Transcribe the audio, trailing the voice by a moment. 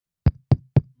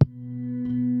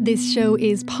This show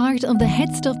is part of the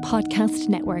Head Stuff Podcast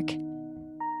Network.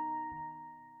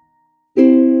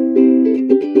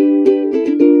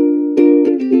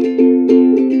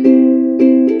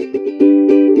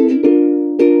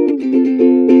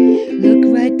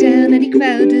 Look right down any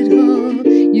crowded hall,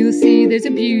 you'll see there's a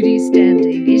beauty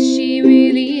standing. Is she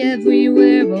really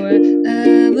everywhere or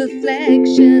a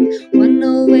reflection? One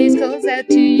always calls out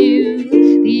to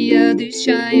you, the other's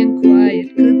shy and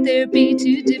quiet. Could there be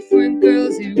two different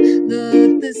girls who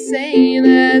look the same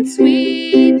at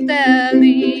Sweet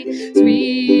Valley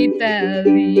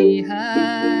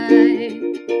High?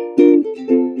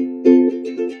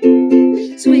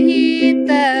 Sweet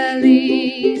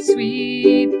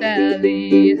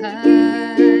Valley High.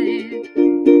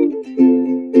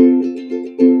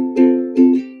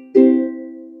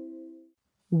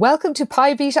 Welcome to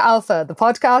Pi Beta Alpha, the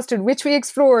podcast in which we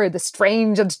explore the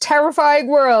strange and terrifying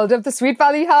world of the Sweet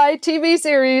Valley High TV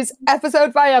series,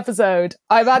 episode by episode.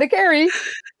 I'm Anna Carey.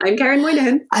 I'm Karen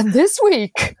Moynihan. And this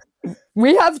week,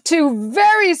 we have two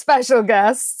very special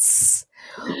guests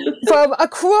from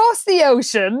across the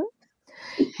ocean.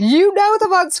 You know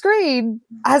them on screen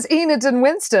as Enid and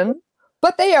Winston,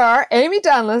 but they are Amy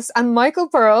Danless and Michael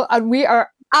Pearl, and we are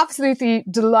absolutely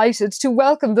delighted to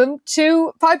welcome them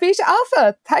to Pi Beta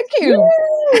Alpha. Thank you.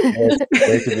 It's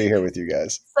great to be here with you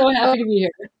guys. So happy to be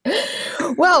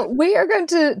here. Well, we are going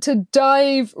to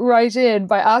dive right in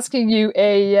by asking you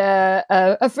a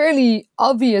fairly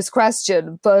obvious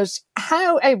question, but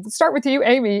I'll start with you,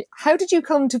 Amy. How did you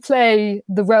come to play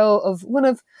the role of one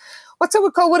of what some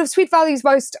would call one of Sweet Valley's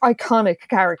most iconic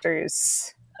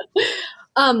characters?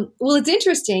 Well, it's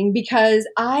interesting because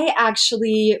I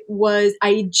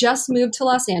just moved to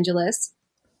Los Angeles,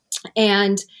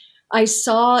 and I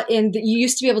saw you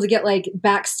used to be able to get like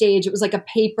backstage. It was like a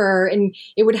paper and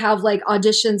it would have like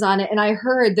auditions on it. And I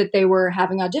heard that they were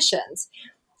having auditions.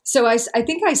 So I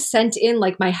think I sent in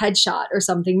like my headshot or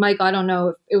something. Mike, I don't know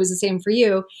if it was the same for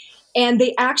you. And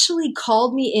they actually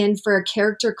called me in for a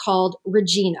character called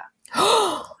Regina.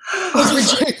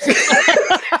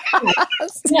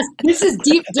 Yes, this is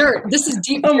deep dirt.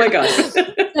 Oh my God.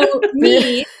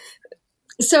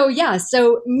 So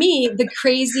me, the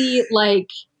crazy, like,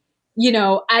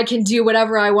 I can do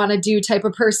whatever I want to do type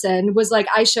of person was like,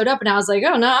 I showed up and I was like,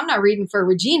 oh no, I'm not reading for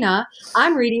Regina.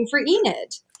 I'm reading for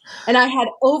Enid. And I had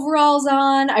overalls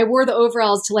on. I wore the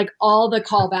overalls to like all the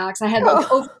callbacks. I had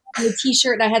like overalls and a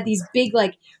t-shirt and I had these big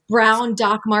like brown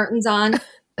Doc Martens on.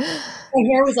 My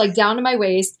hair was like down to my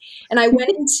waist. And I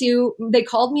went they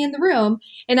called me in the room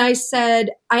and I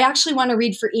said, I actually want to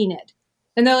read for Enid.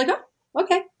 And they're like, oh,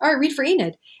 okay. All right, read for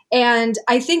Enid. And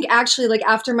I think actually like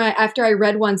after I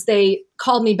read once, they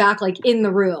called me back like in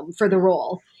the room for the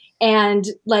role. And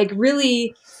like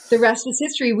really the rest is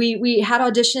history. We had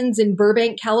auditions in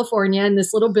Burbank, California in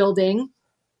this little building.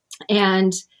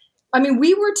 And I mean,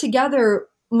 we were together,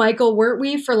 Michael, weren't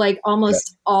we, for like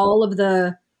almost all of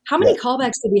the... How many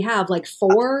callbacks did we have? Like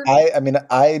 4?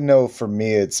 I know for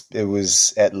me it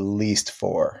was at least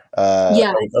 4.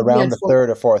 Around the 3rd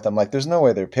or 4th, I'm like, there's no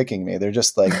way they're picking me. They're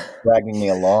just like dragging me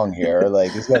along here.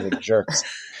 Like these guys are jerks.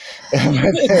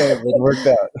 It worked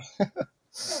out.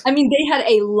 I mean, they had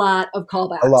a lot of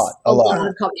callbacks. A lot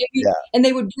of callbacks. And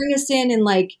they would bring us in and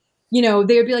like, they would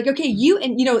be like, okay, you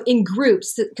and in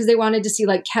groups because they wanted to see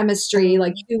like chemistry,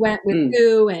 like who went with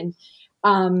who and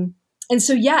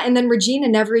so, and then Regina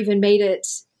never even made it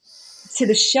to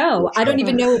the show. I don't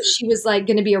even know if she was like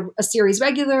going to be a series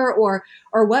regular or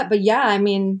what. But I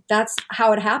mean, that's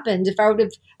how it happened. If I would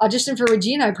have auditioned for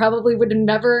Regina, I probably would have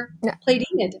never played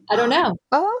Enid. I don't know.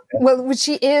 Oh, well,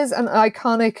 she is an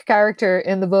iconic character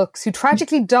in the books who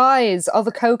tragically dies of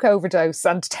a coke overdose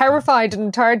and terrified an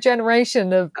entire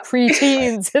generation of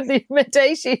preteens in the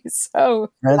mid-80s.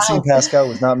 So Francine Pascal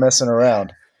was not messing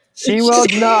around. She was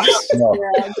not. No.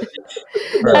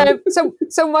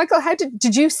 So Michael, how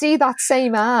did you see that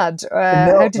same ad?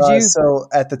 How did you? So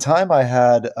at the time, I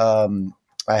had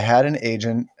an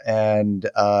agent, and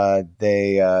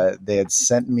they had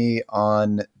sent me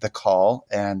on the call,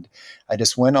 and I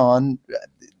just went on.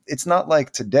 It's not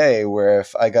like today where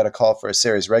if I got a call for a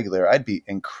series regular, I'd be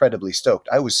incredibly stoked.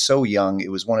 I was so young.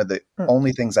 It was one of the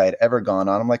only things I had ever gone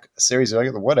on. I'm like, a series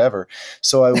regular, whatever.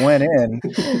 So I went in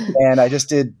and I just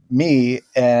did me.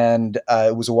 And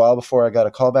it was a while before I got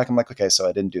a call back. I'm like, okay, so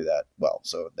I didn't do that well.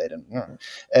 So they didn't.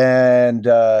 And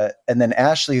then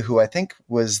Ashley, who I think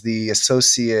was the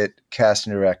associate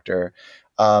casting director,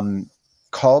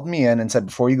 called me in and said,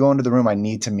 before you go into the room, I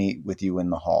need to meet with you in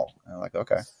the hall. And I'm like,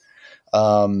 okay.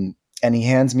 And he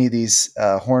hands me these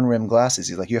horn rim glasses.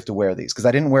 He's like, you have to wear these. Because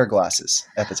I didn't wear glasses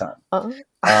at the time.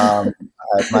 My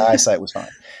eyesight was fine.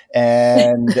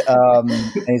 and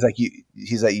he's like,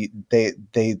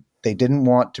 they didn't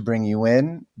want to bring you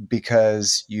in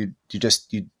because you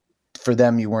for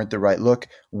them you weren't the right look.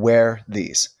 Wear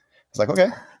these. I was like,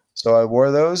 okay. So I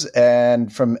wore those,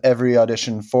 and from every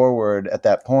audition forward at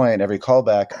that point, every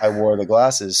callback, I wore the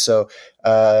glasses. So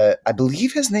I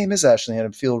believe his name is Ashley, and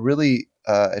I feel really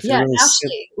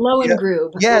Ashley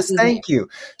Lowengrube. Yes, thank you.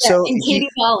 Yeah, so and Katie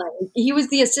Holland, he was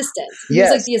the assistant. He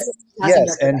yes, was like the assistant.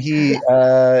 Yes, and he,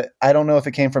 I don't know if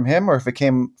it came from him or if it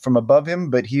came from above him,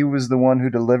 but he was the one who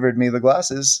delivered me the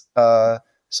glasses.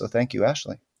 So thank you,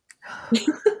 Ashley.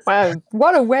 Wow,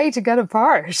 what a way to get a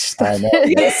part. I know.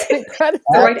 Yes, incredible.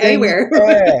 Right anywhere.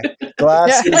 Yeah.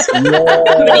 Glasses. Yeah.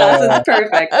 The glasses,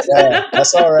 perfect. Yeah,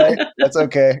 that's all right. That's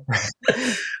okay.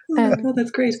 Oh my God, that's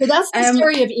great. So that's the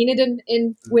story of Enid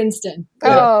and Winston.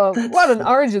 Oh, what an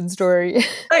origin story.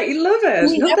 I love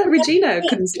it. Not that Regina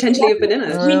could potentially have been in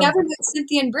it. We never met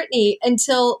Cynthia and Brittany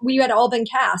until we had all been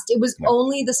cast. It was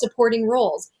only the supporting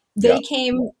roles. They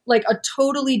came like a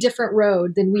totally different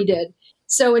road than we did.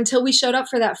 So until we showed up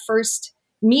for that first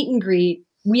meet and greet,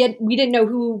 we didn't know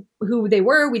who they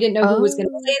were. We didn't know who was going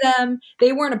to play them.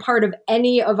 They weren't a part of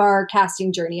any of our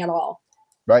casting journey at all.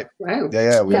 Right. Wow.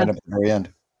 Yeah. We ended up at the very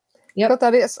end. Yeah, but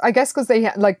that is, I guess, because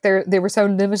they were so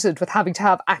limited with having to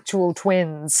have actual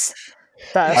twins.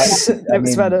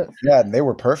 And they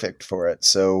were perfect for it.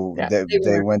 So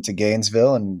they went to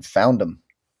Gainesville and found them.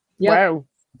 Yep.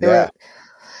 Wow.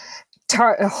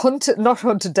 Not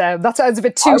hunted down. That sounds a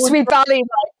bit too Sweet Valley.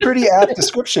 Pretty apt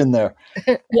description there.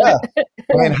 Yeah.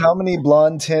 I mean, how many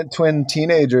blonde twin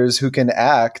teenagers who can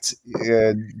act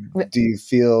do you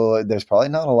feel? There's probably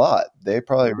not a lot. They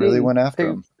probably really went after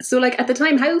them. So, like, at the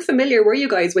time, how familiar were you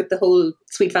guys with the whole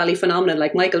Sweet Valley phenomenon?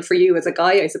 Like, Michael, for you as a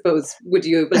guy, I suppose, had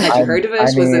you heard of it?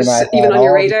 Was it even on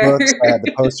your radar? Books, I had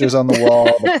the posters on the wall,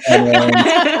 the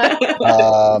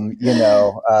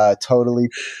penguins, totally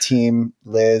team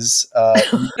Liz.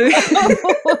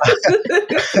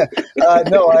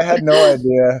 No, I had no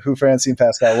idea who Francine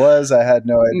Pascal was. I had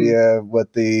no idea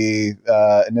what the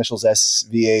initials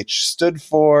SVH stood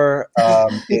for.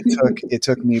 It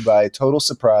took me by total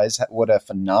surprise what a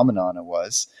phenomenon it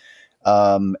was.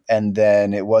 And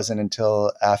then it wasn't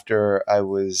until after I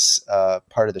was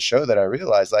part of the show that I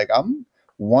realized, like, I'm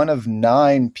one of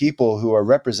 9 people who are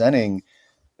representing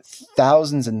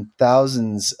thousands and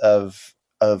thousands of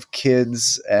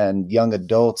kids and young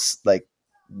adults, like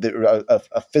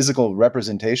a physical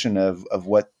representation of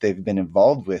what they've been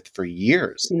involved with for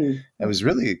years. It was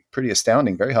really pretty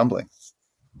astounding, very humbling.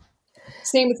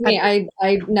 Same with me. I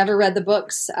never read the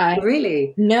books.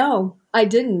 Really? No, I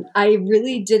didn't. I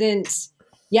really didn't.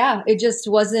 Yeah, it just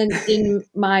wasn't in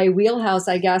my wheelhouse,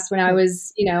 I guess, when I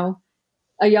was,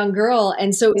 a young girl.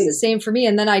 And so it was the same for me.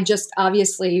 And then I just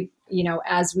obviously,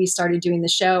 as we started doing the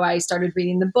show, I started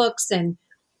reading the books and,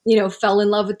 fell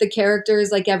in love with the characters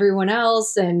like everyone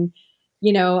else. And,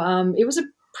 it was a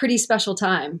pretty special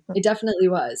time. It definitely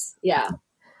was. Yeah.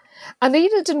 And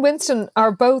Enid and Winston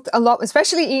are both a lot,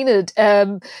 especially Enid,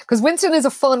 because Winston is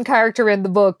a fun character in the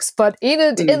books, but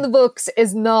Enid in the books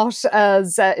is not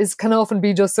can often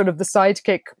be just sort of the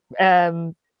sidekick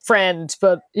friend.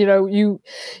 But you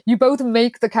both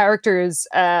make the characters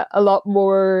a lot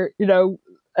more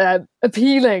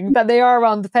appealing than they are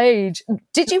on the page.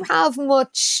 Did you have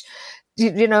much,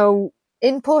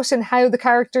 input in how the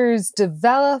characters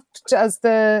developed as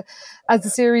the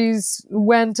series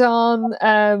went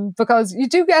on, because you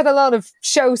do get a lot of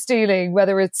show stealing,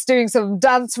 whether it's doing some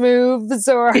dance moves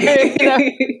or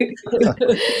teaming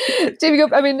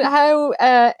up. I mean, how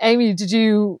Amy, did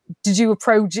you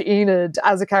approach Enid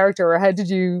as a character, or how did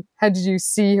you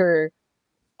see her?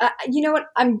 You know what?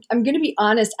 I'm going to be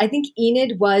honest. I think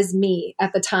Enid was me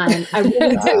at the time. I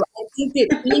really do. I think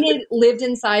that Enid lived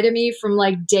inside of me from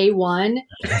like day one.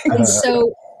 And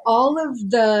so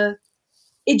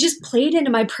it just played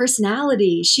into my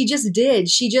personality. She just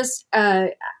did. She just,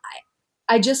 I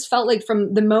just felt like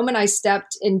from the moment I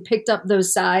stepped and picked up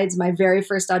those sides, my very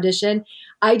first audition,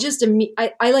 I just,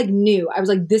 I like knew. I was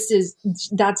like,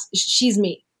 she's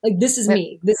me. Like, this is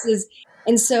me. This is.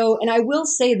 And so, and I will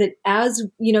say that as,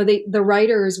 the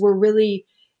writers were really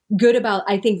good about,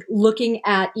 I think, looking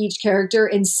at each character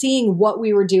and seeing what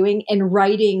we were doing and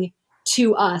writing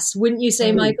to us. Wouldn't you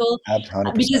say, Michael?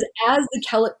 100%. Because as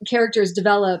the characters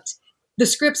developed, the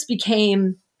scripts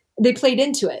they played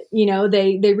into it.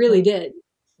 They really did.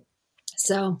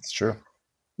 So it's true.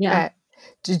 Yeah.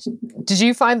 Did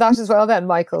you find that as well then,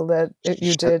 Michael, that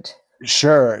you did?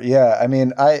 Sure. Yeah. I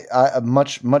mean, I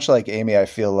much like Amy, I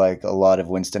feel like a lot of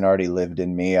Winston already lived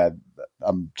in me.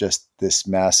 I'm just this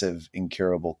massive,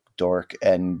 incurable dork,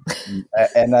 and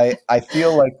I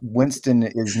feel like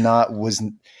Winston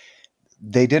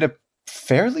they did a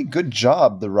fairly good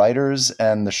job, the writers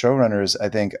and the showrunners, I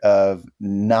think, of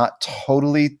not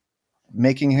totally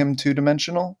making him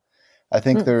two-dimensional. I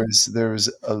think there's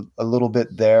a little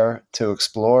bit there to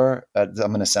explore. I'm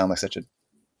going to sound like such a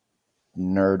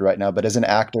nerd right now, but as an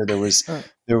actor, there was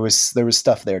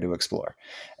stuff there to explore,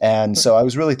 and so I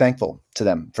was really thankful to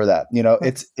them for that. You know,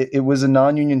 it was a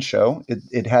non-union show.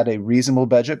 It had a reasonable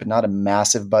budget, but not a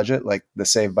massive budget like the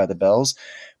Saved by the Bells.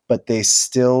 But they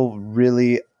still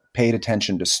really paid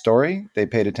attention to story. They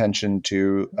paid attention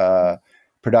to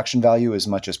production value as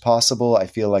much as possible. I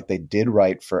feel like they did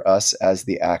right for us as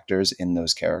the actors in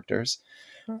those characters.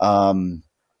 I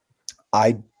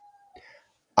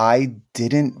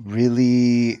didn't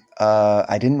really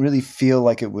feel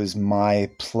like it was my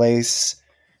place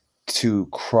to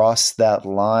cross that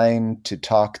line to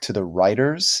talk to the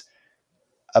writers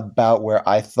about where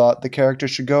I thought the character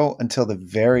should go until the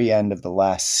very end of the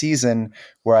last season,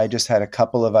 where I just had a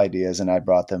couple of ideas and I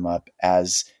brought them up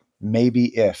as maybe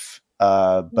if,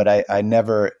 but I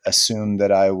never assumed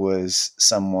that I was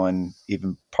someone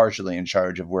even partially in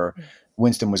charge of where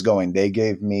Winston was going. They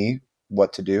gave me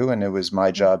what to do, and it was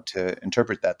my job to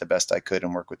interpret that the best I could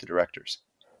and work with the directors.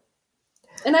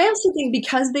 And I also think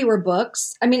because they were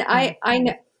books, I mean, I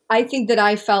think that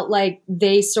I felt like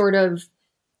they sort of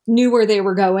knew where they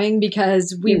were going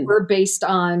because we were based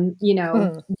on, you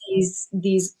know,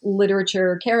 these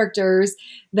literature characters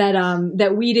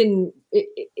that we didn't,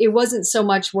 it wasn't so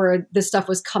much where the stuff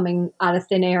was coming out of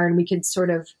thin air and we could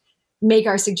sort of make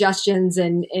our suggestions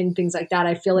and things like that.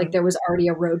 I feel like there was already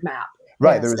a roadmap.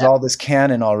 Right. There was all this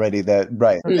canon already that,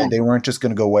 they weren't just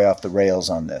going to go way off the rails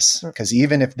on this. Because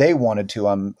even if they wanted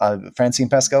to, Francine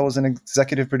Pascal was an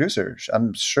executive producer.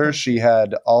 I'm sure she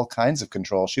had all kinds of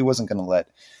control. She wasn't going to let,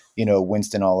 you know,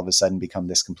 Winston all of a sudden become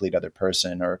this complete other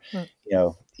person or, you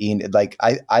know, Enid. Like,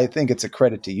 I think it's a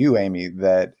credit to you, Amy,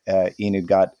 that Enid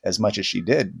got as much as she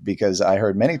did, because I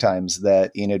heard many times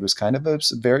that Enid was kind of a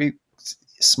very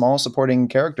small supporting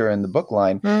character in the book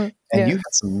line. And you had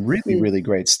some really, really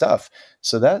great stuff.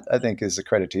 So that, I think, is a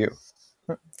credit to you.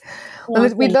 Well,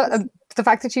 the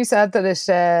fact that you said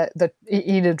that that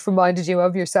Enid reminded you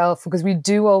of yourself, because we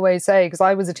do always say, because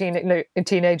I was a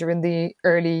teenager in the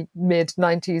early mid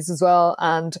 90s as well,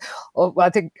 and I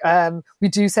think we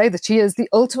do say that she is the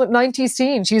ultimate 90s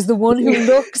teen. She's the one who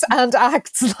looks and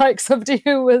acts like somebody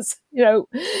who was, you know,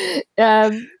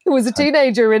 who was a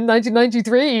teenager in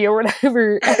 1993 or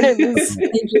whatever. Thank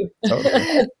you.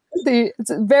 Totally. It's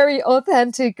very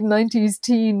authentic 90s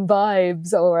teen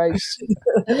vibes, all right.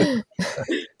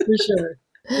 For sure.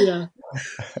 Yeah.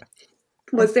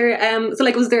 Was there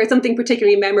was there something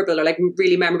particularly memorable or like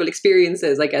really memorable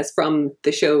experiences, I guess, from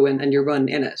the show and your run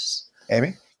in it?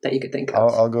 Amy? That you could think of?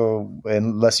 I'll go,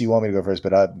 unless you want me to go first,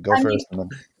 but I'll go first.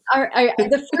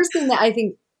 The first thing that I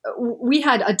think, we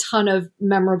had a ton of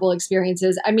memorable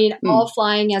experiences. I mean, all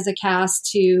flying as a cast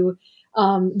to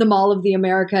the Mall of the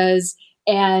Americas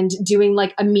and doing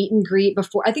like a meet and greet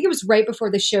before, I think it was right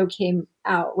before the show came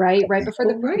out, right? Right before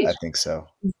I think so.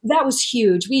 That was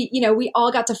huge. We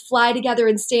all got to fly together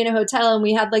and stay in a hotel, and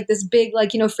we had like this big,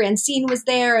 like, you know, Francine was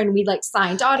there and we like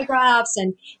signed autographs,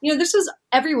 and, you know, this was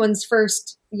everyone's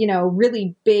first, you know,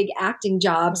 really big acting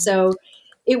job. So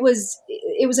it was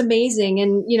amazing.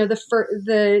 And, you know,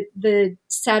 the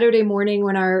Saturday morning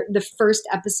when the first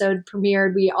episode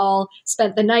premiered, we all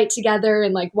spent the night together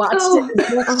and like watched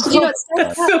it. You know,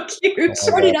 it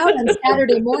started out on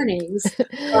Saturday mornings,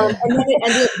 and then it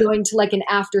ended up going to like an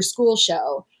after school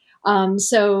show.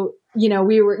 So, you know,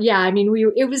 it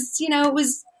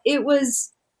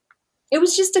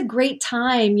was just a great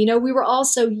time. You know, we were all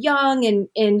so young,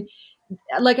 and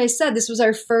like I said, this was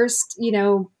our first, you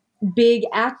know, big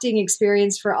acting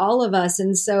experience for all of us.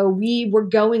 And so we were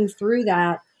going through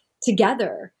that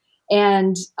together,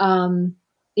 and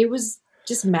it was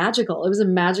just magical. It was a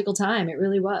magical time. It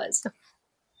really was.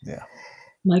 Yeah.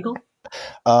 Michael?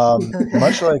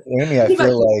 Much like Amy, I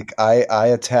feel like I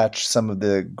attach some of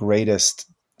the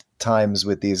greatest times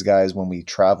with these guys when we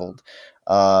traveled.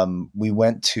 We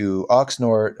went to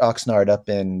Oxnard up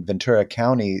in Ventura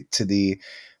County to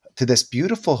this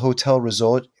beautiful hotel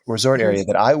resort area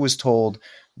that I was told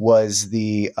was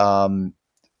the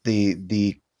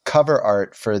cover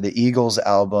art for the Eagles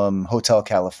album Hotel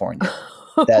California.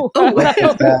 That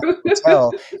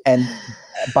hotel. And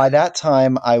by that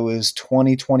time I was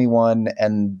 21,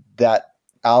 and that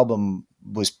album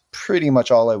was pretty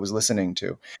much all I was listening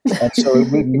to. And so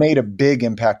it made a big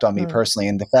impact on me personally.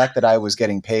 And the fact that I was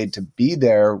getting paid to be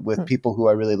there with people who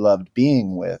I really loved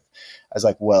being with, I was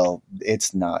like, well,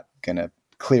 it's not going to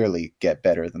clearly get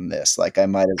better than this. Like I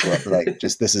might as well, like,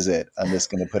 just, this is it. I'm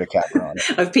just going to put a capper on it.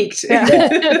 I've peaked. Yeah,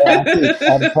 I'm peaked.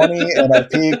 I'm 20 and I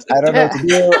peaked. I don't know what to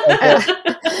do. Okay.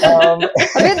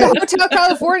 I'm in the Hotel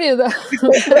California, though.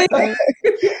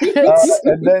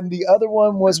 And then the other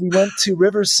one was we went to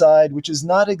Riverside, which is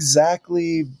not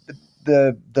exactly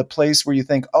the place where you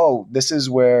think, oh, this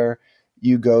is where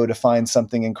you go to find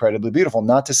something incredibly beautiful.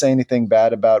 Not to say anything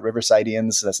bad about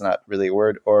Riversidians, that's not really a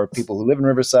word, or people who live in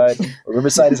Riverside, or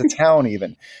Riverside is a town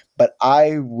even. But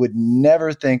I would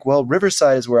never think, well,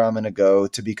 Riverside is where I'm going to go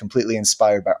to be completely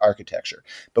inspired by architecture.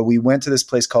 But we went to this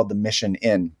place called the Mission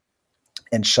Inn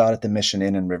and shot at the Mission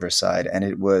Inn in Riverside. And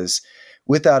it was,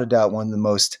 without a doubt, one of the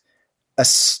most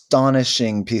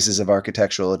astonishing pieces of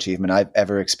architectural achievement I've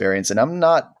ever experienced. And I'm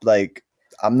not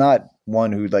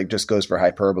one who like just goes for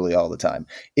hyperbole all the time.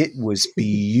 It was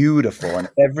beautiful. And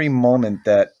every moment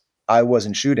that I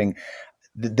wasn't shooting,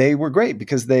 they were great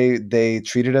because they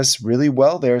treated us really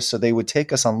well there. So they would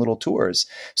take us on little tours.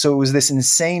 So it was this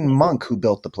insane monk who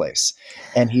built the place,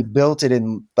 and he built it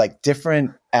in like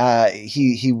different,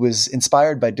 he was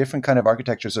inspired by different kind of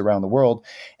architectures around the world.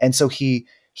 And so he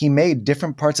made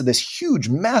different parts of this huge,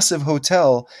 massive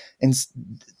hotel. And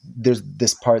there's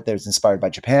this part that's inspired by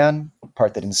Japan,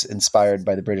 part that is inspired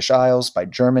by the British Isles, by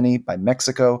Germany, by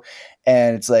Mexico.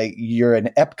 And it's like you're an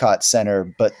Epcot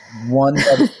Center, but one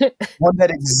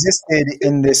that existed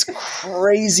in this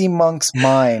crazy monk's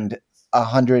mind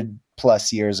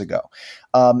 100+ years ago.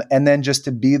 And then just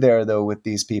to be there though with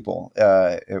these people,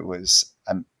 it was,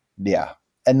 yeah.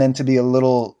 And then to be a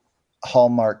little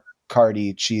Hallmark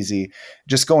cardy, cheesy,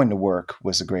 just going to work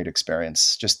was a great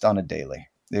experience, just on a daily.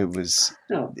 It was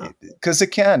because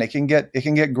it can get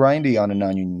grindy on a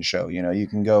non-union show. You know, you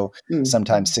can go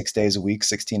sometimes 6 days a week,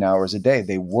 16 hours a day.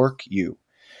 They work you,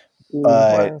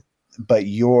 but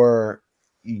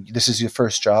this is your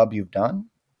first job you've done.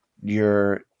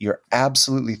 You're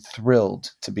absolutely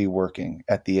thrilled to be working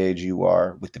at the age you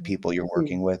are with the people you're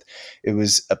working with. It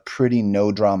was a pretty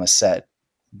no drama set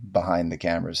behind the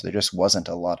cameras. There just wasn't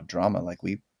a lot of drama. Like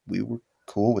we were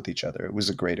cool with each other. It was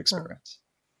a great experience.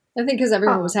 I think because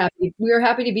everyone was happy. We were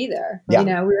happy to be there. Yeah. You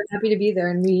know, we were happy to be there,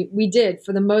 and we did.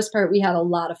 For the most part, we had a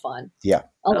lot of fun. Yeah.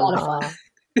 A lot of fun.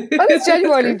 That is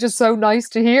genuinely just so nice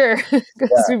to hear,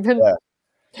 because we've been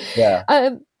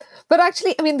but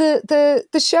actually, I mean,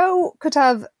 the show could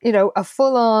have, you know, a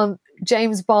full-on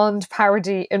James Bond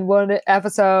parody in one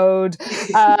episode,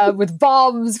 with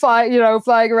bombs flying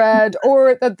around,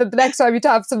 or the next time you'd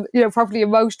have some, you know, properly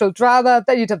emotional drama.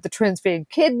 Then you'd have the twins being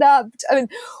kidnapped. I mean,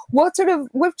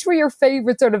 which were your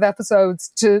favorite sort of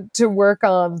episodes to work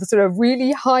on? The sort of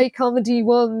really high comedy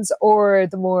ones, or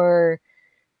the more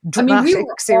dramatic, we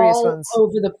were serious all ones?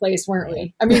 over the place, weren't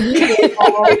we? I mean, we were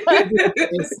all over the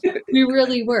place. We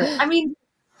really were. I mean,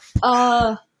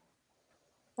 what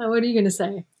are you going to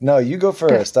say? No, you go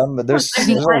first. There's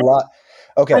a lot.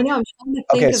 Okay. I know. I'm trying to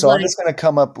think so I'm just going to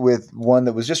come up with one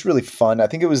that was just really fun. I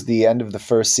think it was the end of the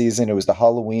first season. It was the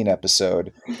Halloween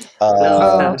episode.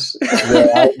 Where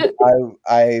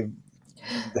I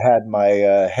had my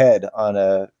head on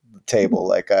a table,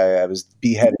 like I was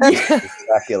beheaded with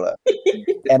Dracula.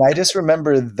 And I just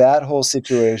remember that whole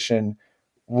situation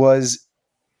was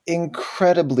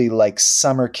incredibly like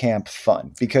summer camp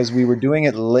fun, because we were doing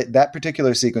it late. That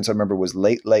particular sequence I remember was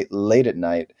late at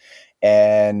night.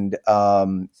 And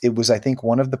it was, I think,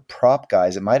 one of the prop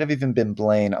guys. It might have even been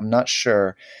Blaine. I'm not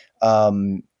sure.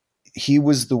 He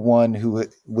was the one who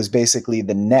was basically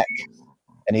the neck.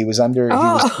 And he was under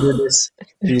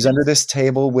he was under this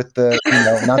table with the, you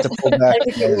know, not to pull back.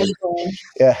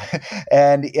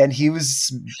 And he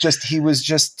was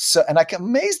just so, and I'm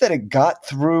amazed that it got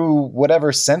through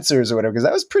whatever censors or whatever, because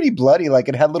that was pretty bloody. Like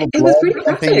it had little blood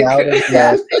pumping out of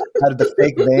the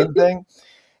fake vein thing.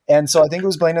 And so I think it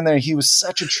was Blaine in there. He was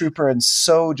such a trooper, and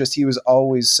he was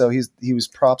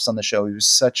props on the show. He was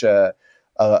such a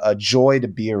joy to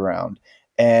be around.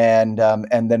 And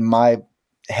then my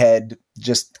head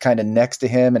just kind of next to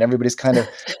him, and everybody's kind of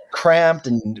cramped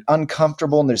and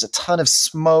uncomfortable, and there's a ton of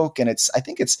smoke, and I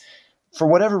think it's for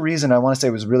whatever reason, I want to say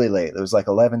it was really late. It was like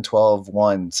 11, 12,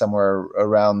 1, somewhere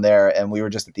around there, and we were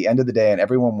just at the end of the day, and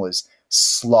everyone was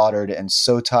slaughtered and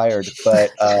so tired, but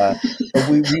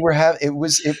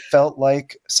it felt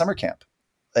like summer camp.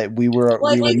 We were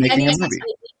making a movie.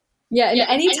 Yeah, and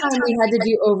anytime we had to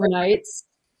do overnights,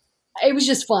 it was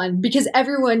just fun because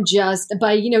everyone just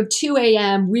by 2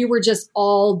 a.m. we were just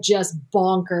all just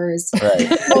bonkers.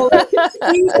 Right. So,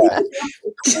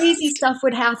 crazy stuff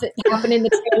would happen in the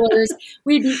trailers.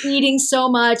 We'd be eating so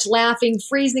much, laughing,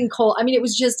 freezing cold. I mean, it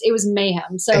was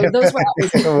mayhem. So those were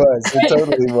always It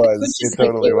totally was. It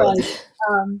totally was.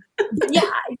 Yeah.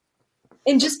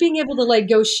 And just being able to like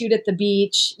go shoot at the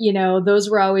beach, those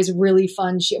were always really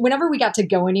fun. Whenever we got to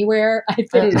go anywhere, I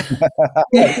think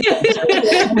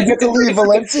we get to leave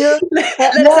Valencia. Let's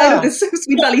out of this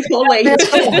Sweet Valley hallway.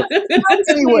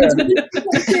 Anywhere.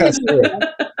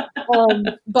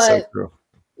 But So true.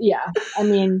 yeah, I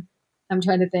mean, I'm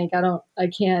trying to think. I don't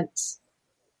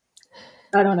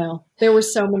know. There were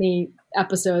so many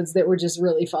episodes that were just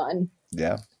really fun.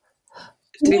 Yeah.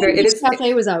 To be fair, it is.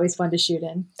 Cafe was always fun to shoot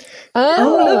in.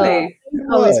 Oh, lovely.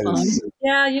 Always fun.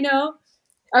 Yeah,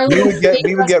 our We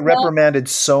little would get reprimanded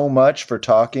so much for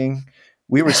talking.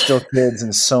 We were still kids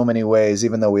in so many ways,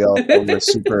 even though we all were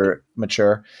super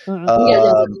mature.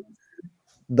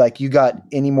 Like you got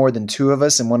any more than two of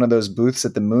us in one of those booths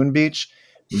at the Moon Beach,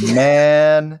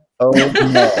 man. Oh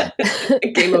man.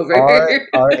 Game over.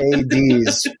 Our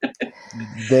ADs,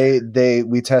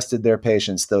 we tested their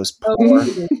patience. Those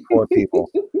poor people.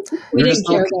 We were just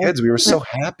little kids. We were so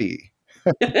happy.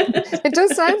 It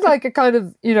does sound like a kind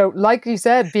of, like you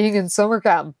said, being in summer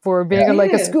camp or being on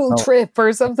like a school trip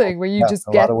or something where you just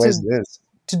get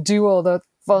to do all that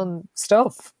fun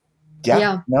stuff.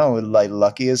 Yeah. No, like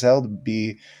lucky as hell to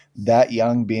be that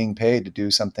young, being paid to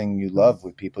do something you love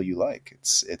with people you like.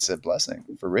 It's a blessing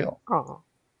for real. Oh.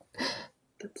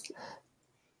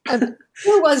 There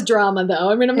was drama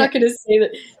though. I mean, I'm not going to say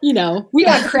that, we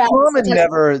got crap.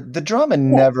 The drama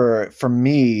never for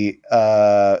me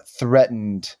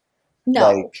threatened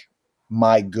like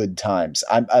my good times.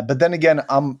 But then again,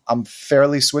 I'm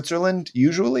fairly Switzerland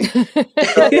usually. So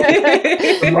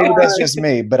maybe that's just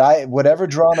me. But whatever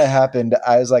drama happened,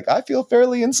 I was like, I feel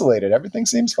fairly insulated. Everything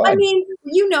seems fine. I mean,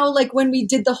 like when we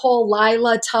did the whole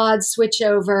Lila Todd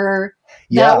switchover,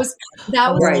 yeah. that was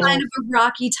kind of a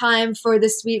rocky time for the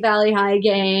Sweet Valley High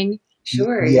gang.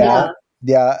 Sure. Yeah.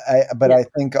 I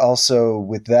think also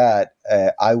with that,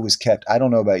 I was kept. I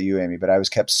don't know about you, Amy, but I was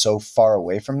kept so far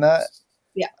away from that.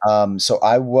 Yeah. So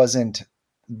I wasn't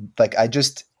like, I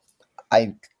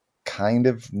kind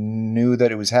of knew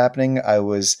that it was happening. I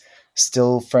was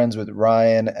still friends with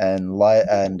Ryan and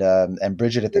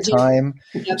Bridget at the time.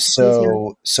 Yep.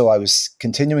 So I was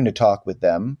continuing to talk with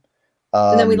them.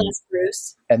 And then we lost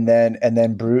Bruce. And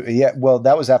then Bruce. Yeah. Well,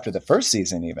 that was after the first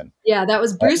season even. Yeah. That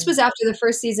was Bruce was after the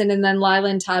first season, and then Lila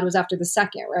and Todd was after the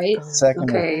second, right? Second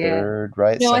or third,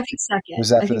 right? No, second. I think second. It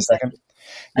was after the second?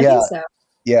 I think so.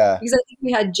 Yeah. Because I think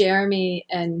we had Jeremy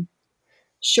and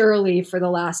Shirley for the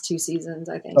last two seasons,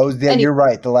 I think. Oh, yeah, you're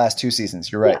right. The last two seasons.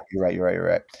 You're right. Yeah. You're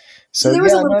right. So there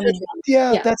was a little bit of drama.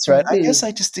 Yeah, that's right. I guess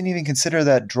I just didn't even consider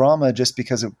that drama just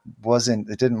because it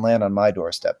didn't land on my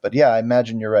doorstep. But yeah, I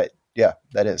imagine you're right. Yeah,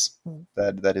 that is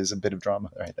a bit of drama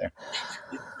right there.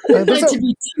 I'd like to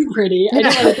be too pretty. I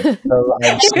don't want to.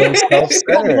 So I'm so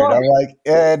self-centered. I'm like,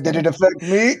 did it affect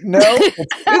me? No,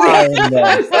 it's fine.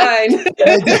 I'm fine.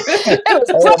 It was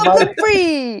problem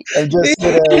free. I'm just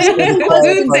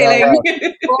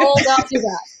rolled off your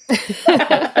back.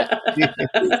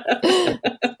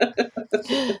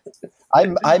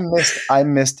 I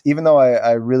missed. Even though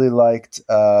I really liked.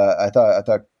 I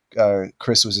thought.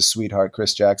 Chris was a sweetheart,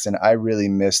 Chris Jackson. I really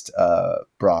missed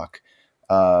Brock.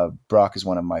 Brock is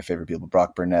one of my favorite people,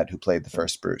 Brock Burnett, who played the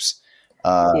first Bruce.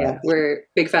 We're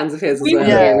big fans of his as well.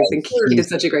 Yeah, we think he did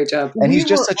such a great job. And he's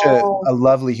just such a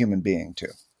lovely human being,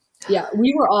 too. Yeah,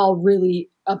 we were all really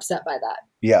upset by that.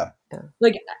 Yeah.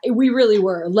 Like, we really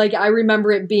were. Like, I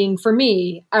remember it being, for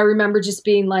me, I remember just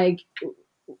being like,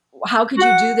 how could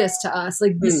you do this to us?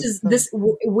 Like,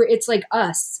 it's like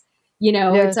us.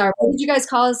 It's our, what did you guys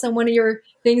call us on one of your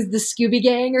things? The Scooby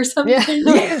Gang or something? Yeah. Crazy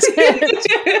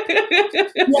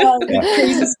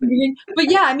Scooby Gang.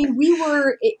 But yeah, I mean,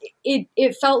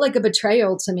 it felt like a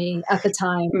betrayal to me at the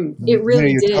time. Mm-hmm. It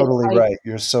really did. You're totally right.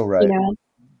 You're so right.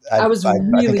 I was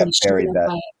really I buried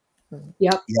that.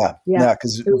 Yep. Yeah,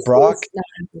 because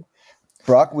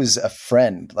Brock was a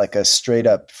friend, like a straight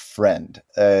up friend.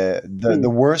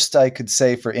 The worst I could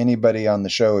say for anybody on the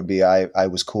show would be I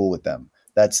was cool with them.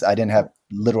 I didn't have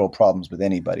literal problems with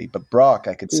anybody, but Brock,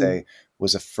 I could say,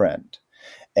 was a friend.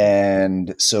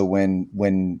 And so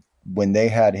when they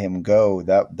had him go,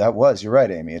 that was, you're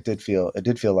right, Amy. It did feel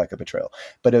like a betrayal,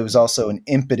 but it was also an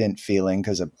impotent feeling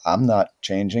because I'm not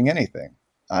changing anything.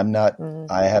 I'm not,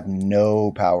 I have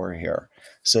no power here.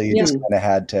 So you just kind of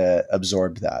had to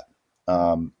absorb that.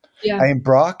 Yeah. I mean,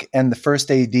 Brock and the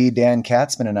first AD, Dan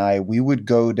Katzman, and I, we would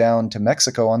go down to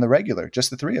Mexico on the regular, just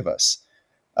the three of us.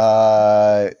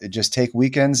 Just take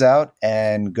weekends out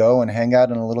and go and hang out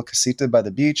in a little casita by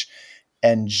the beach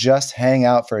and just hang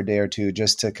out for a day or two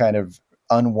just to kind of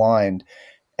unwind.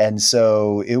 And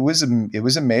so it was a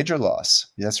major loss.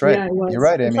 That's right. Yeah, it was. You're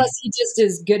right, Amy. Plus, he just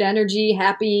is good energy,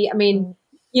 happy. I mean,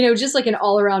 just like an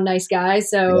all around nice guy.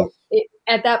 So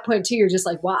at that point too, you're just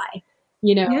like, why?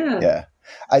 Yeah.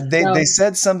 They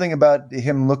said something about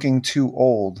him looking too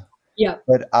old. Yeah.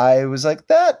 But I was like,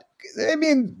 I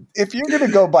mean, if you're going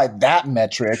to go by that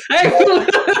metric. In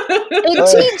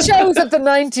teen shows of the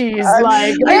 90s,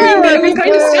 that was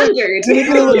kind of standard.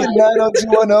 People look at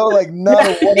 90210, like none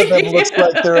one of them looks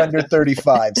like they're under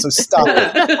 35. So stop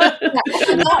it.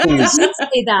 They did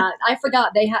say that. I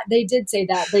forgot. They did say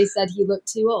that. They said he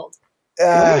looked too old.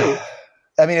 I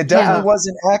mean, it definitely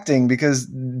wasn't acting because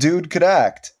dude could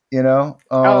act,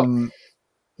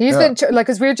 He's been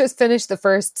because we just finished the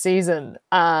first season,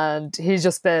 and he's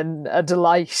just been a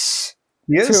delight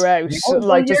throughout. Just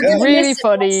really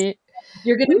funny.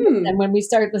 You're gonna miss him when we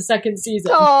start the second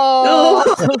season. Oh,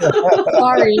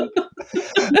 sorry.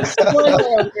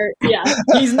 Yeah,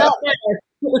 he's not there.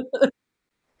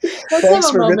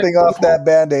 Thanks for ripping off that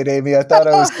Band-Aid, Amy. I thought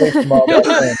I was safe from all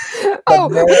that.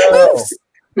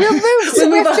 You moved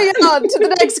swiftly on to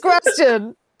the next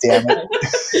question. Damn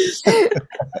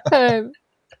it.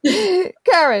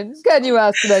 Karen, can you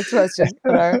ask the next question?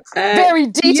 Very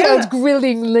detailed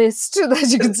grilling list that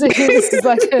you can see. This is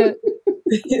like a...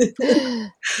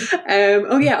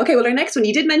 Okay, well, our next one,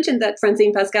 you did mention that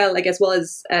Francine Pascal, I guess,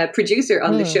 was a producer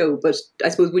on the show, but I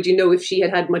suppose, would you know if she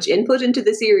had much input into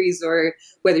the series or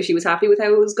whether she was happy with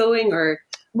how it was going, or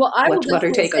what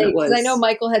her take on it was? I know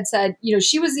Michael had said,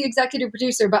 she was the executive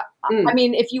producer, but I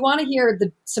mean, if you want to hear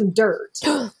some dirt...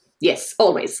 Yes,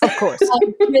 always. Of course.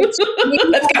 Let's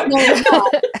go.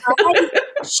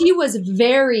 She was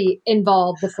very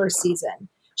involved the first season.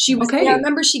 She was, I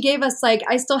remember she gave us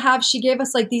she gave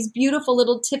us these beautiful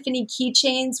little Tiffany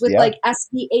keychains with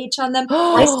SBH on them.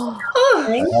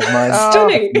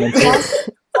 Stunning.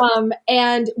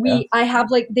 And I have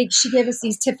she gave us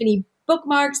these Tiffany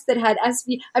bookmarks that had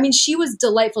SV. I mean, she was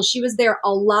delightful. She was there a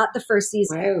lot the first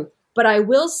season. Wow. But I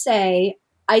will say,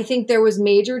 I think there was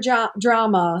major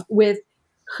drama with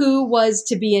who was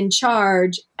to be in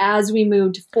charge as we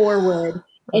moved forward.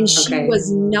 And she was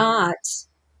not,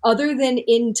 other than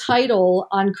in title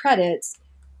on credits,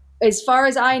 as far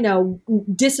as I know,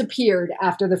 disappeared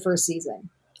after the first season.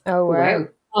 Oh, wow.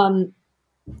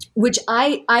 Which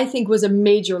I think was a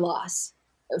major loss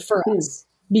for us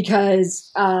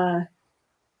because I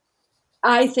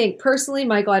think personally,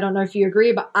 Michael, I don't know if you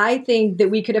agree, but I think that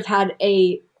we could have had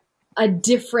a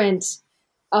different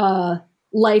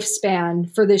lifespan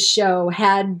for this show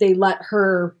had they let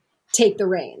her take the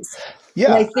reins. Yeah,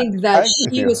 and I think that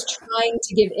she was trying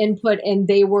to give input, and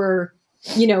they were,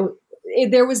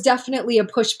 there was definitely a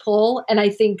push-pull, and I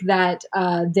think that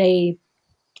they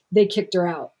kicked her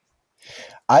out.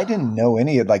 I didn't know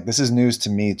any of this is news to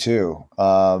me too.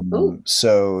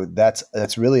 So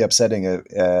that's really upsetting.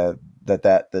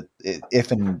 That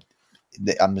if and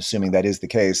I'm assuming that is the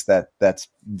case, that's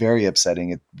very upsetting.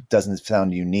 It doesn't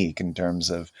sound unique in terms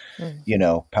of,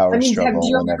 power struggle. Have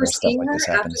you ever seen her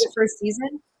after the first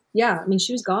season? Yeah. I mean,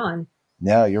 she was gone.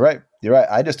 No, you're right.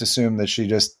 I just assumed that she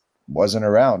just wasn't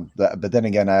around. But then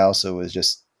again, I also was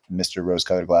just Mr.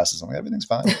 Rose-colored glasses. I'm like, everything's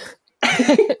fine.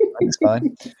 Everything's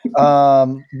fine.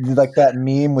 Like that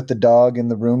meme with the dog in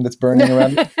the room that's burning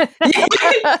around.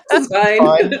 It's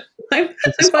fine. I'm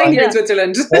fine here in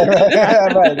Switzerland.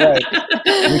 right.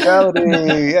 Neutrality,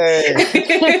 yay.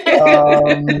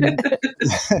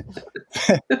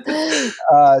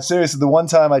 Seriously, the one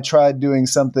time I tried doing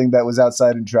something that was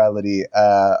outside neutrality,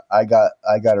 I got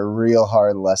a real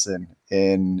hard lesson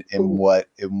in what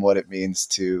it means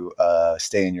to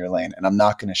stay in your lane, and I'm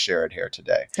not going to share it here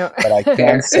today. But I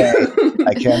can say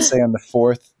on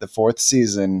the fourth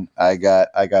season, I got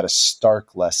a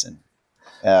stark lesson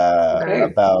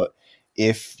about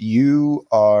if you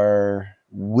are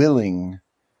willing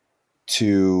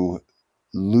to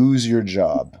lose your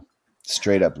job,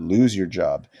 straight up lose your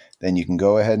job, then you can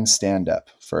go ahead and stand up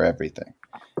for everything.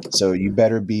 So you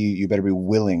better be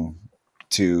willing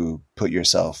to put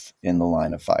yourself in the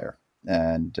line of fire.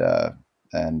 And I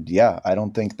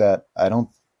don't think that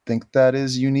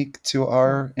is unique to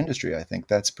our industry. I think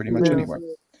that's pretty much anywhere.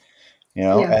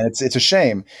 And it's a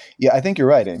shame. Yeah, I think you're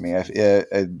right, Amy.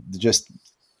 Just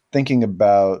thinking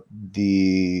about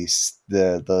the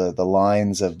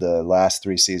lines of the last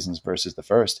three seasons versus the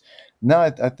first. No,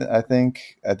 I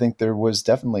think there was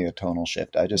definitely a tonal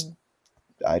shift. I just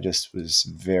I just was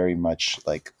very much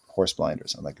like horse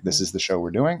blinders. I'm like, this is the show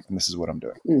we're doing, and this is what I'm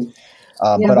doing.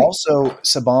 But also,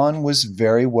 Saban was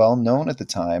very well known at the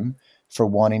time for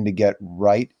wanting to get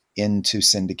right into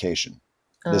syndication.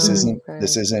 This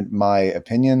isn't my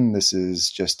opinion. This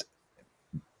is just,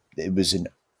 it was an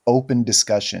open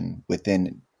discussion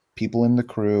within people in the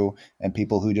crew and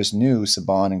people who just knew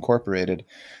Saban Incorporated.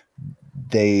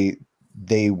 They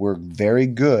were very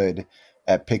good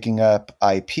at picking up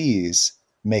IPs,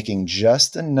 making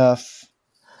just enough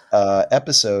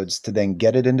episodes to then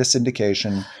get it into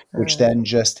syndication, which then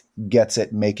just gets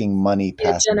it making money.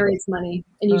 It generates money,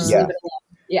 and you just leave it alone.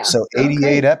 Yeah. So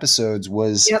 88 episodes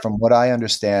was, from what I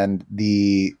understand,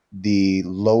 the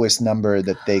lowest number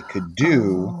that they could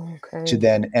do to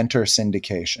then enter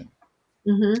syndication.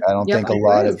 I don't think a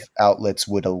lot of outlets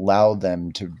would allow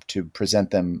them to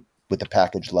present them with a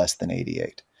package less than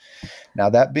 88. Now,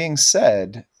 that being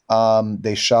said,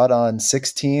 they shot on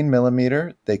 16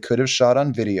 millimeter. They could have shot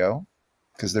on video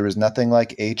because there was nothing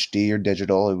like HD or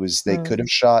digital. It was, they could have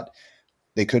shot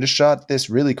this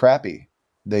really crappy.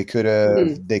 They could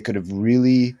have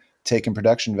really taken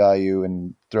production value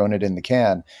and thrown it in the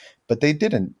can, but they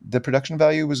didn't. The production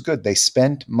value was good. They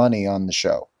spent money on the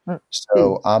show.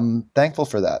 So I'm thankful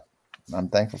for that.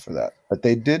 But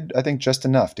they did, I think, just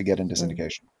enough to get into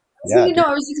syndication. So, I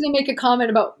was just going to make a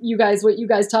comment about what you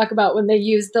guys talk about when they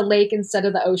use the lake instead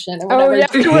of the ocean. Or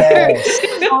whatever. Yes.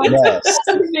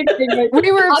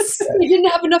 We were we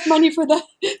didn't have enough money for that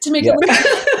to make it look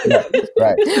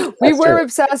right. We were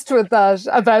obsessed with that.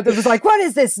 About it was like, what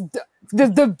is this?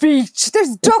 The beach.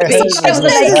 There's ducks at the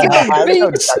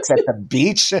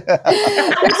beach. There's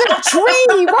a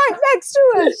tree right next to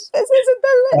it. This isn't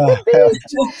the beach.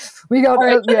 We got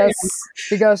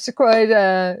quite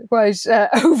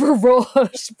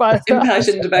overwrought by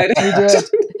impassioned about it.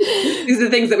 These are the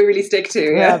things that we really stick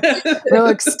to. Yeah. We're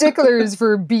like sticklers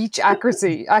for beach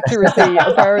accuracy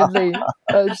apparently.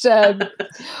 But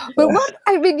what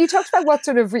I mean, you talked about what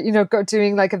sort of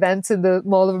doing like events in the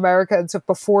Mall of America and stuff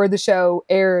before the show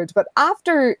aired, but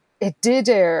after it did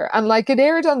air, and like it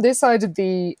aired on this side of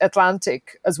the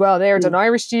Atlantic as well. It aired on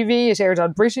Irish TV, it aired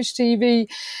on British TV,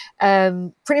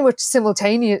 pretty much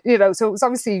simultaneous, so it was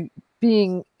obviously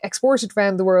being exported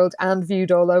around the world and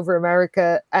viewed all over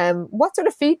America. What sort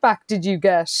of feedback did you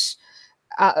get?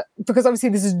 Because obviously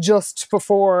this is just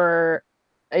before,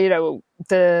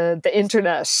 the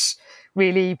internet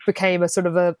really became a sort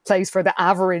of a place for the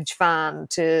average fan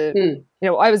to,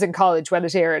 I was in college when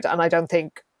it aired, and I don't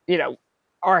think,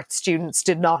 art students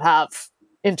did not have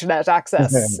internet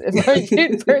access in my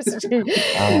university.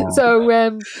 So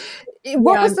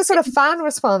what was the sort of fan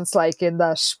response like in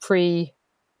that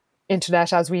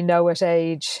pre-internet as we know it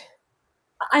age?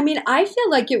 I mean, I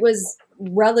feel like it was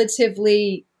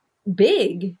relatively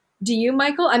big. Do you,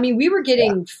 Michael? I mean, we were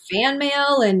getting fan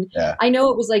mail, and I know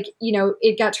it was like,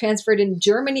 it got transferred in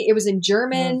Germany. It was in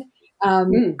German.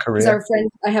 Korea.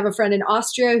 I have a friend in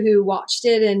Austria who watched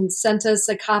it and sent us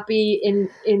a copy in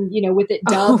with it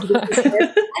dubbed. I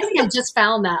think I just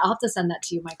found that. I'll have to send that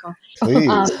to you, Michael.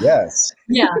 Please, yes.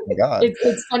 Yeah. Oh my God.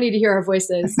 It's funny to hear our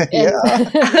voices. Yeah.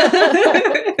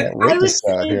 I would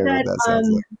say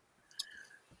that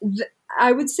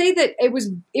I would say that it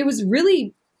was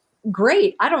really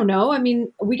great. I don't know. I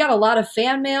mean, we got a lot of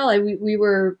fan mail. We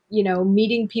were,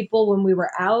 meeting people when we were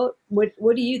out. What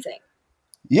do you think?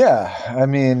 Yeah, I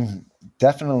mean,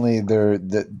 definitely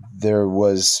there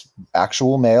was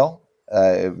actual mail,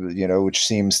 which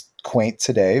seems quaint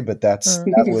today, but that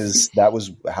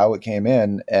was how it came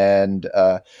in. And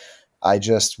I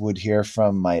just would hear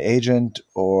from my agent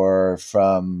or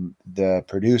from the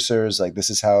producers, like, this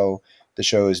is how the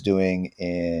show is doing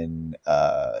in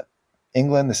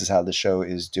England. This is how the show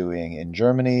is doing in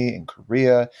Germany, in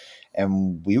Korea.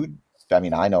 And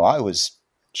I know I was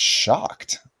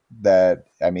shocked that,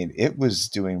 it was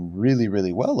doing really,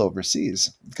 really well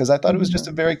overseas, because I thought it was just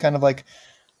a very kind of like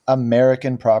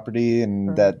American property,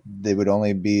 and that they would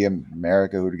only be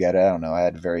America who would get it. I don't know. I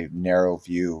had a very narrow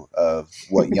view of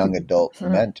what young adult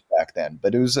meant back then,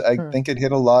 but it was, I think it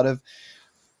hit a lot of,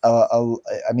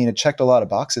 it checked a lot of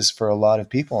boxes for a lot of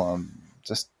people.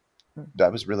 I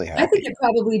was really happy. I think it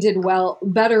probably did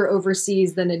better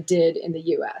overseas than it did in the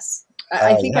US.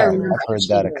 I think I remember. I've heard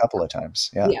that a couple of times.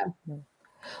 Yeah.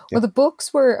 Well, the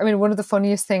books were, one of the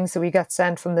funniest things that we get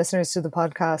sent from listeners to the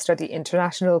podcast are the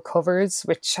international covers,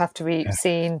 which have to be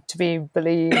seen to be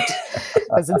believed.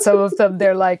 Because in some of them,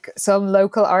 they're like, some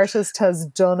local artist has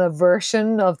done a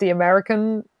version of the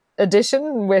American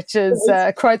edition, which is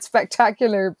quite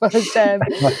spectacular. But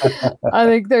I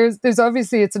think there's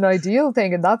obviously, it's an ideal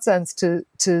thing in that sense to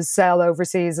sell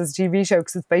overseas as a TV show,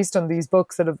 because it's based on these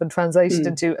books that have been translated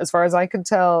into, as far as I can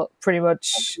tell, pretty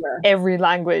much every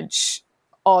language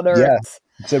on earth. Yeah.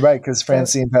 So, right, because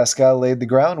Francine Pascal laid the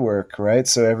groundwork, right?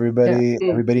 So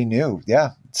everybody knew.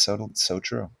 Yeah, so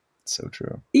true. So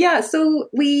true. Yeah, so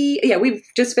we've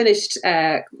just finished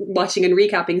watching and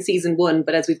recapping season 1,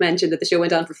 but as we've mentioned, that the show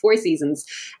went on for 4 seasons.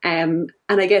 And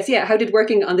I guess, how did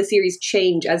working on the series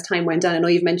change as time went on? I know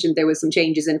you've mentioned there was some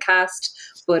changes in cast,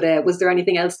 but was there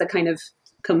anything else that kind of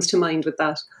comes to mind with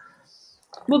that?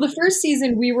 Well, the first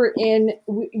season we were in,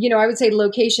 I would say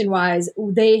location-wise,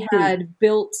 they had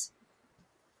built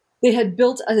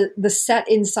the set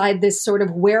inside this sort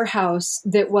of warehouse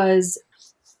that was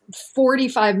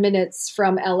 45 minutes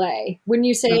from LA. Wouldn't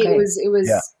you say it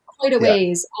was quite a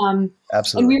ways?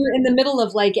 Absolutely. And we were in the middle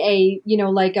of like a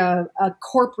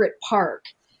corporate park.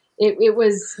 It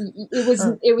was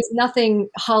nothing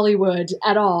Hollywood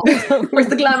at all. Where's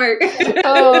the glamour?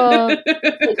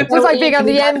 It was like being on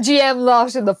the MGM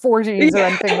lot in the 40s or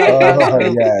anything like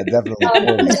that. Yeah, definitely.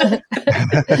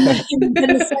 In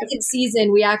the second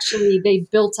season, they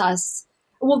built us.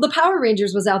 Well, the Power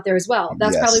Rangers was out there as well.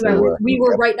 That's probably why we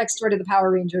were right next door to the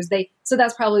Power Rangers. So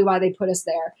that's probably why they put us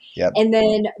there. Yep. And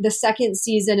then the second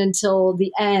season until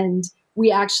the end,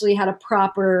 we actually had a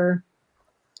proper,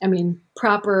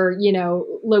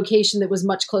 location that was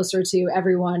much closer to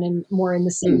everyone and more in the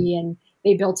city. And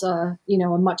they built a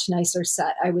much nicer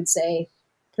set, I would say,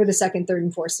 for the second, third,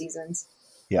 and fourth seasons.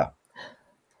 Yeah.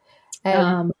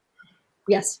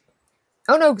 Yes.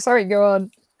 Oh no, sorry, go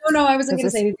on. Oh no, I wasn't going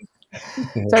to say anything.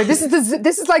 Sorry, this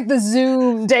is like the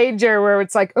Zoom danger where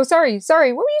it's like, oh, sorry,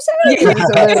 what were you saying?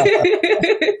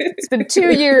 It's been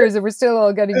 2 years and we're still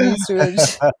all getting used to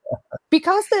it.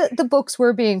 Because the books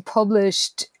were being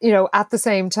published, at the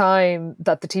same time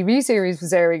that the TV series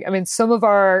was airing. I mean, some of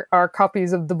our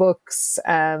copies of the books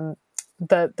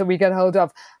that we get hold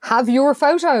of have your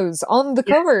photos on the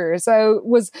cover. So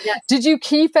did you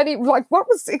keep any, like, what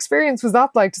experience was that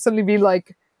like to suddenly be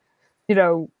like,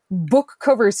 book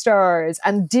cover stars,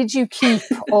 and did you keep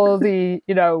all the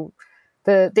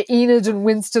the Enid and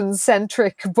Winston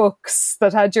centric books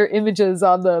that had your images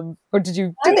on them, or did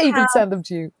they even send them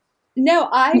to you? No,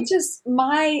 I just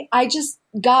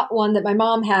got one that my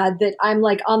mom had that I'm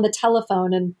like on the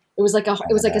telephone, and it was like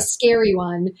a scary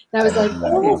one, and I was like,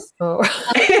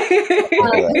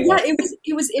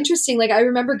 it was interesting. Like, I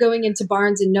remember going into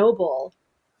Barnes and Noble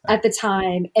at the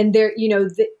time, and there,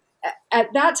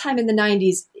 at that time in the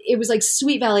 90s, it was like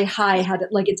Sweet Valley High had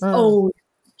like its own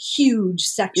huge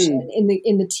section in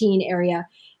the teen area.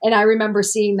 And I remember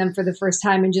seeing them for the first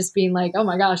time and just being like, oh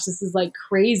my gosh, this is like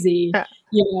crazy,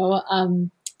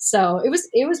 so it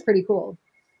was pretty cool.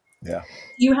 Yeah.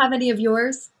 Do you have any of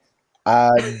yours?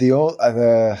 There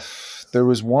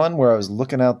was one where I was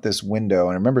looking out this window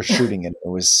and I remember shooting it. It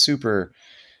was super,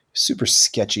 super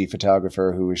sketchy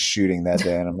photographer who was shooting that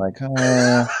day. And I'm like,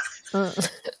 I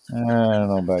don't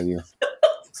know about you.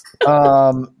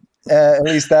 At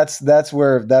least that's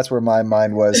where my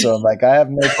mind was. So I'm like, I have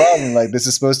no problem. Like, this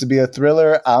is supposed to be a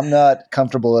thriller. I'm not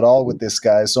comfortable at all with this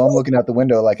guy. So I'm looking out the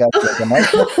window like, am I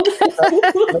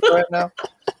right now?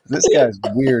 This guy's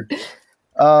weird.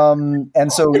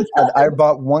 And so I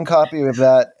bought one copy of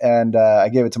that and I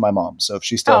gave it to my mom. So if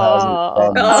she still has it,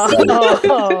 then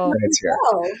it's here.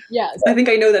 Oh, yes. I think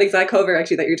I know that exact cover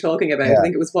actually that you're talking about. Yeah. I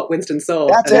think it was What Winston Saw.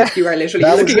 That's and it. You are literally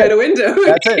looking out a window.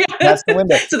 That's it. That's the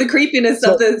window. So the creepiness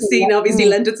of the scene obviously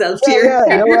lent itself to your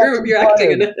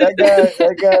acting in it. That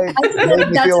guy I made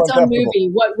me that's feel its own uncomfortable. movie,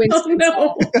 What Winston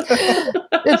no.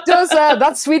 It does.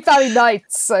 That's Sweet Valley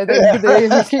Nights, I think.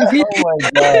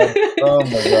 Oh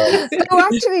my god. So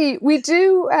actually, we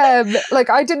do.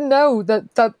 I didn't know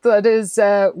that is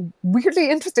weirdly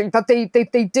interesting that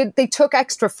they took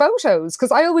extra photos,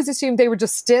 because I always assumed they were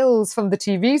just stills from the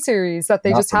TV series that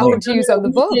they just happened to use on the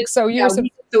book. So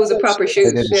It was a proper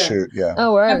shoot. They didn't shoot. Yeah.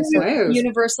 Oh wow! We went to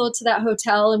Universal to that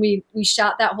hotel, and we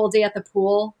shot that whole day at the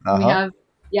pool. We have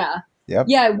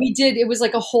we did. It was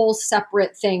like a whole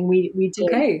separate thing. We did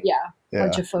a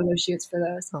bunch of photo shoots for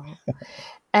those.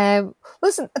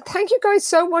 Listen, thank you guys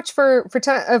so much for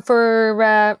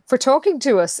talking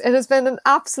to us. It has been an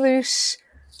absolute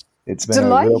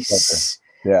delight. A real pleasure.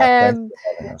 Yeah.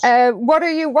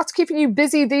 What's keeping you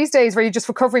busy these days? Were you just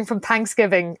recovering from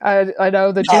Thanksgiving? I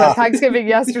know that you had Thanksgiving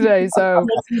yesterday, so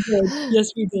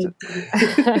Yes, we did.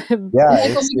 Yeah,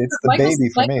 it's the baby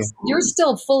for me. You're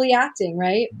still fully acting,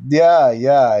 right?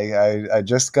 Yeah. I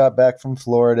just got back from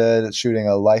Florida shooting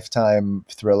a Lifetime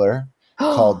thriller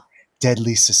called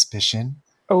Deadly Suspicion.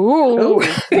 Oh,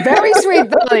 very sweet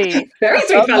Valley. Very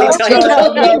sweet I'm Valley not title.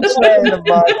 trying to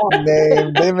mock the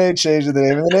name. They may change the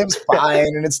name, and the name's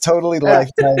fine, and it's totally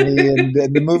lifetimey,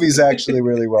 and the movie's actually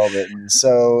really well written.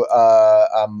 So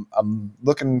I'm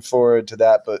looking forward to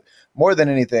that. But more than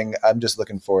anything, I'm just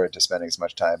looking forward to spending as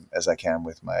much time as I can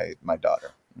with my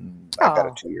daughter. I've got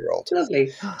a 2-year-old,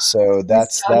 Lovely. so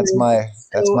that's my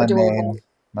adorable.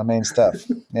 main stuff.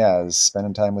 Yeah, is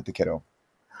spending time with the kiddo.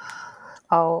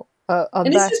 Oh,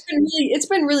 And it's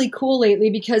been really cool lately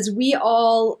because we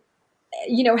all,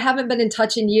 haven't been in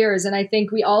touch in years, and I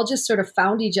think we all just sort of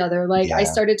found each other. Like I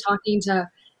started talking to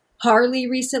Harley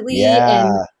recently,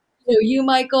 and you,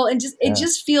 Michael, and it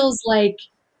just feels like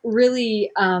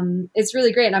really, it's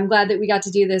really great. And I'm glad that we got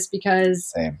to do this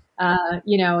because, I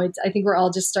think we're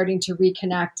all just starting to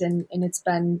reconnect, and it's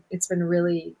been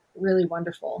really, really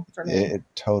wonderful for me. It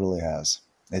totally has.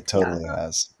 It totally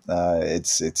has.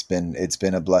 It's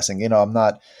been a blessing. I'm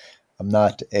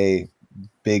not a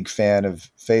big fan of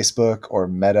Facebook or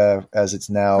Meta as it's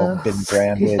now been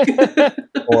branded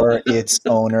or its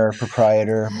owner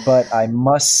proprietor, but I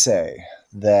must say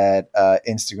that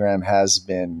Instagram has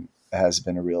been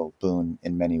a real boon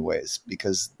in many ways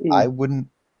because I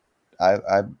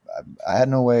had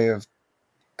no way of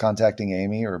contacting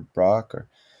Amy or Brock or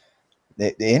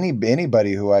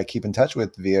anybody who I keep in touch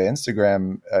with via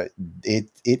Instagram. It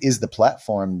is the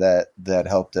platform that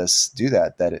helped us do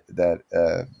that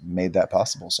made that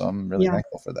possible. So I'm really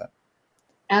thankful for that.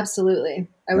 Absolutely.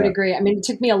 I would agree. I mean, it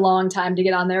took me a long time to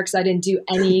get on there because I didn't do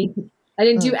any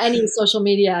social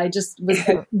media. I just was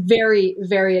very,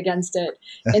 very against it.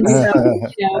 And so,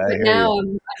 but now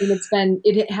it's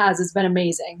been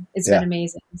amazing. It's been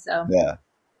amazing. So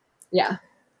yeah.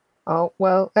 Oh,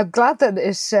 well, I'm glad that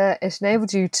it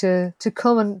enabled you to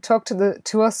come and talk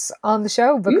to us on the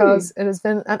show because it has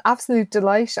been an absolute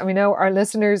delight. And we know our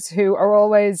listeners who are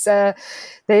always, you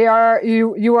are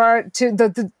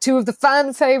the two of the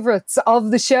fan favorites of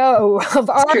the show,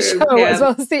 of our show, as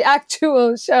well as the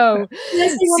actual show.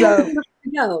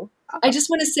 I just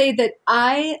want to say that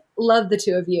I love the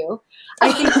two of you.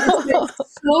 I think it's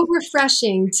so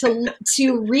refreshing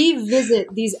to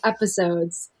revisit these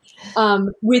episodes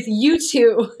with you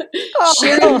two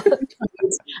sharing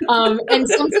and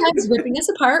sometimes ripping us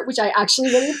apart, which I actually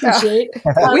really appreciate.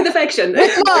 With affection.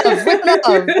 With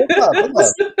love.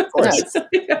 Of course.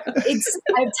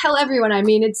 I tell everyone,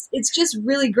 it's just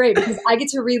really great because I get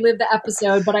to relive the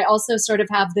episode, but I also sort of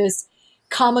have this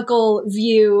comical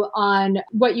view on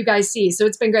what you guys see. So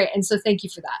it's been great. And so thank you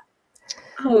for that.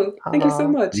 Oh, thank you so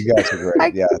much. You guys are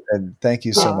great. Yeah. And thank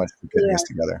you so much for putting this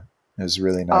together. It was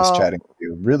really nice chatting with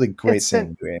you. Really great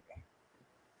seeing you, Amy.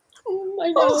 Oh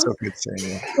my God. So good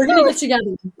seeing you. We're going to get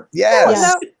together.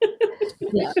 Yes.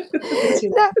 Yeah.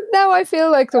 Now I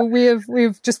feel like that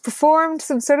we've just performed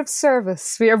some sort of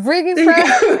service. We are bringing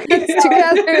friends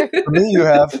together. For me, you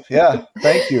have. Yeah.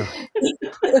 Thank you.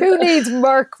 Who needs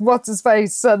Mark, what's his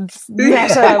face, and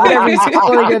Meta, whatever he's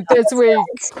calling it this week?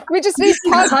 We just need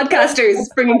podcasters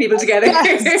bringing people together.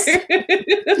 Yes.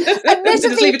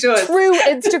 Admittedly, through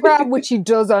Instagram, which he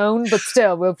does own, but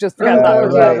still, we'll just forget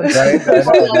that. Right.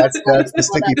 That's the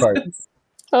sticky part.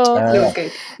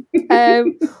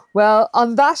 Well,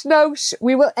 on that note,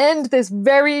 we will end this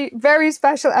very, very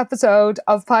special episode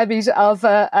of Pi Beta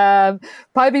Alpha.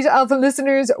 Pi Beta Alpha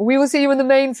listeners, we will see you in the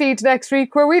main feed next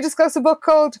week where we discuss a book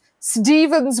called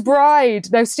Stephen's Bride.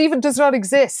 Now, Stephen does not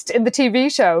exist in the TV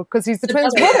show because he's the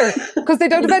twins' brother because they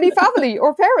don't have any family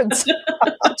or parents. That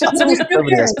was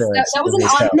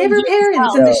never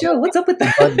parents in the show. What's up with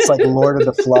that? It's like Lord of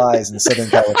the Flies in Southern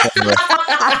California.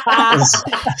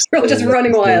 We're all just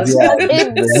running wild. Yeah,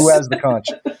 who has the conch?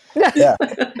 Yeah.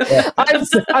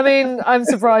 I'm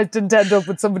surprised didn't end up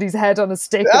with somebody's head on a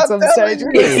stick at some stage.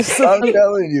 I'm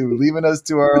telling you, leaving us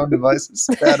to our own devices.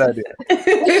 Bad idea.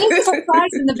 It's a surprise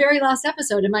in the very last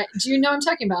episode. Do you know what I'm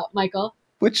talking about, Michael?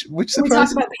 Which surprise? We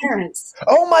talked about parents.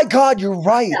 Oh my God, you're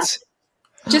right. Yeah.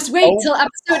 Just wait till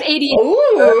episode 80.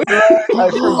 Ooh. I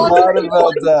forgot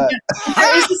about that.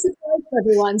 There is a surprise for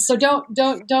everyone, so don't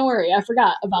worry. I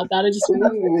forgot about that.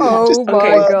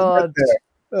 My God.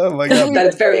 Oh my God. That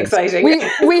is very exciting.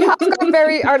 We have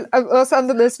got us and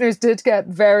the listeners did get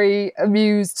very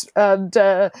amused and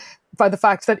by the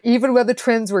fact that even when the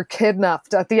twins were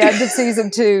kidnapped at the end of season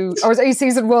 2 or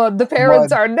season 1, the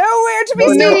parents are nowhere to be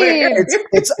seen.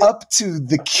 It's up to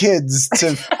the kids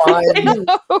to find,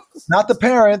 not the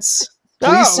parents.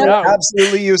 Police are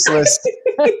absolutely useless.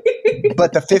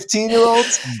 But the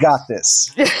 15-year-olds got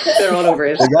this. They're all over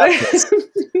it. They got this.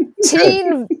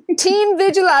 teen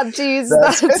vigilantes.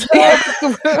 That's That's it.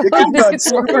 what the It could world have gone needs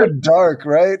super more. dark,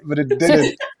 right? But it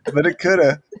didn't. But it could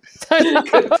have.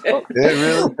 It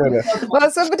really could have. Well,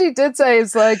 somebody did say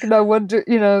it's like, no wonder,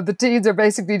 the teens are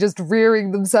basically just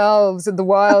rearing themselves in the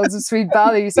wilds of Sweet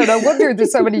Valley. So no wonder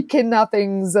there's so many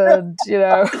kidnappings and,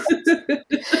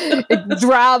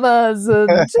 dramas and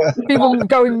people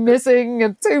going missing.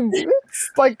 And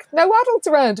it's like no adults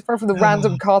around apart from the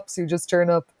random cops who just turn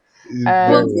up.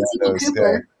 Well, Principal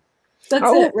Cooper.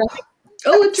 That's it, right?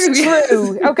 Oh, true.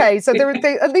 True. Okay, so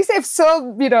they at least they have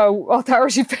some,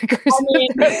 authority figures in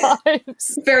their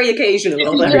lives. Very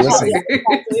occasional.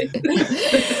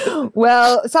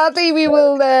 Well, sadly, we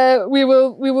will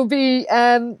be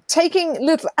taking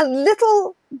a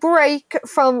little break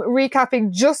from recapping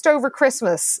just over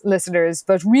Christmas, listeners.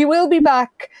 But we will be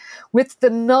back with the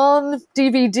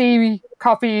non-DVD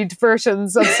copied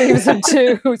versions of season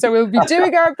 2. So we'll be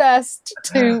doing our best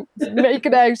to make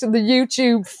it out in the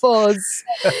YouTube fuzz.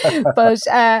 But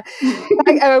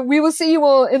we will see you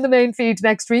all in the main feed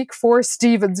next week for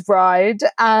Stephen's Bride.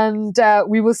 And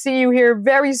we will see you here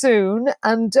very soon.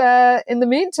 And in the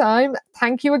meantime,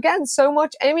 thank you again so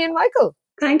much, Amy and Michael.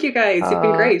 Thank you, guys. You've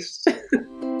been great.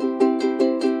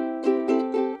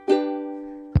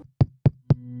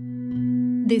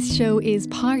 This show is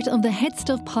part of the Head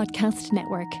Stuff Podcast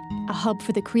Network, a hub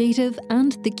for the creative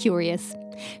and the curious.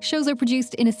 Shows are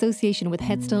produced in association with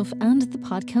Head Stuff and the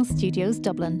Podcast Studios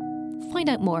Dublin. Find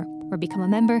out more or become a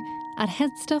member at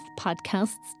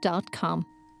headstuffpodcasts.com.